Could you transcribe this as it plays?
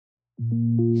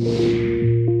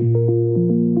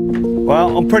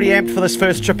Well, I'm pretty amped for this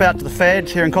first trip out to the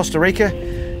FADS here in Costa Rica.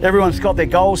 Everyone's got their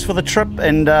goals for the trip,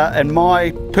 and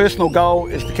my personal goal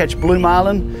is to catch blue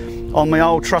marlin on my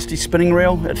old trusty spinning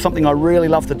reel. It's something I really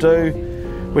love to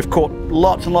do. We've caught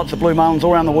lots and lots of blue marlins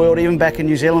all around the world, even back in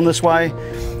New Zealand this way.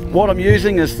 What I'm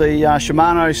using is the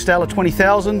Shimano Stella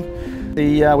 20,000.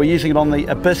 We're using it on the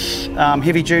Abyss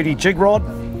heavy duty jig rod,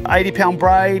 80-pound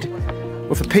braid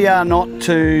with a PR knot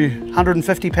to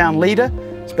 150-pound leader.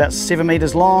 It's about 7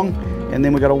 meters long, and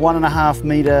then we've got a 1.5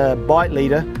 meter bite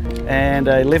leader and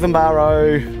a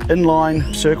 11-bar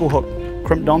inline circle hook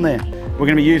crimped on there. We're going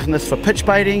to be using this for pitch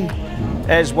baiting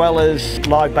as well as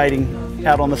live baiting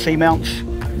out on the seamounts,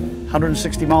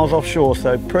 160 miles offshore.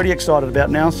 So pretty excited about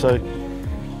now. So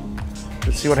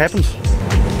let's see what happens.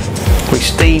 We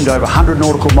steamed over 100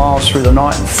 nautical miles through the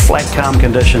night in flat, calm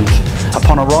conditions.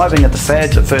 Upon arriving at the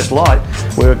FADS at first light,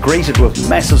 we were greeted with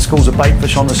massive schools of bait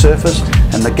fish on the surface,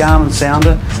 and the Garmin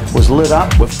sounder was lit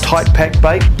up with tight packed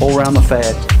bait all around the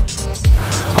FAD.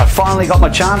 I finally got my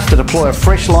chance to deploy a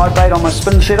fresh live bait on my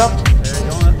spin setup,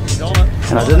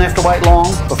 and I didn't have to wait long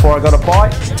before I got a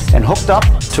bite and hooked up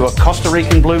to a Costa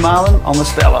Rican blue marlin on the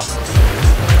Stella.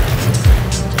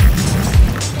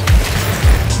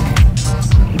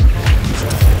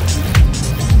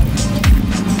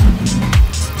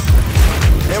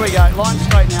 There we go, line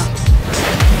straight now.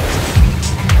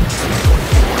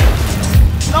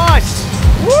 Nice!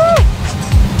 Woo!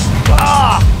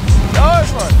 Ah! Go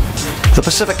for it! The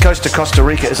Pacific coast of Costa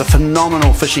Rica is a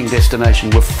phenomenal fishing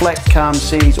destination with flat, calm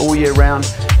seas all year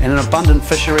round and an abundant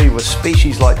fishery with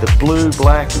species like the blue,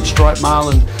 black and striped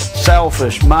marlin,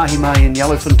 sailfish, mahi-mahi and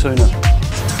yellowfin tuna.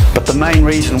 But the main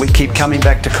reason we keep coming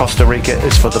back to Costa Rica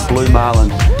is for the blue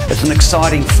marlin. It's an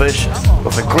exciting fish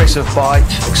with aggressive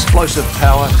bites, explosive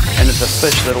power, and it's a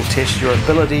fish that'll test your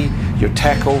ability, your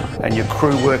tackle, and your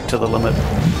crew work to the limit.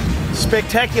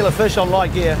 Spectacular fish on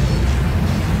light gear.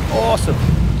 Awesome.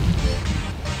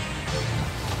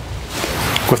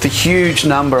 With the huge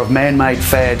number of man-made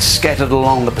fads scattered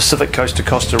along the Pacific coast of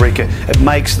Costa Rica, it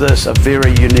makes this a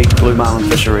very unique blue marlin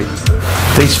fishery.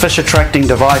 These fish attracting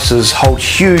devices hold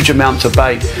huge amounts of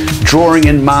bait, drawing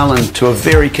in marlin to a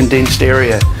very condensed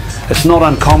area. It's not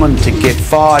uncommon to get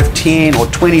 5, 10 or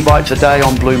 20 bites a day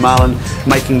on blue marlin,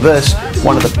 making this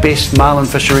one of the best marlin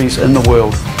fisheries in the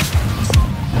world.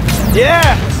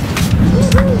 Yeah!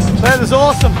 That is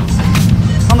awesome!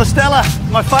 On the Stella,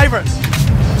 my favourite.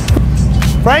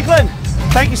 Franklin,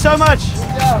 thank you so much.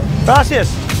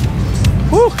 Gracias.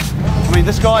 Woo. I mean,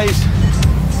 this guy,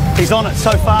 he's on it so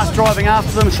fast driving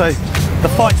after them, so the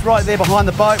fight's right there behind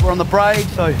the boat. We're on the braid,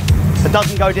 so it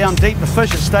doesn't go down deep. The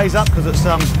fish, it stays up because it's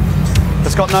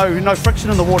got no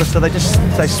friction in the water, so they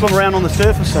swim around on the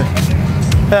surface. So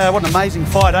what an amazing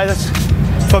fight, eh?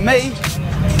 For me,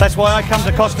 that's why I come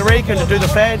to Costa Rica and to do the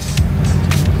FADS,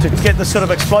 to get this sort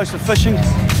of explosive fishing.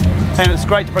 And it's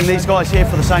great to bring these guys here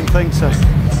for the same thing. So,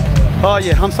 oh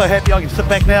yeah, I'm so happy I can sit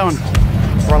back now and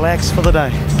relax for the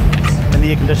day in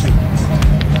the air conditioning.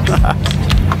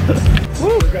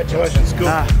 Woo. Congratulations, cool.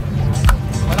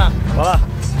 Voila.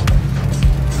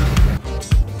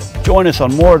 Join us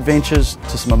on more adventures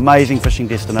to some amazing fishing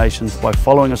destinations by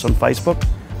following us on Facebook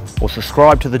or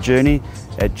subscribe to The Journey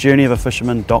at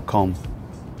journeyofaFisherman.com.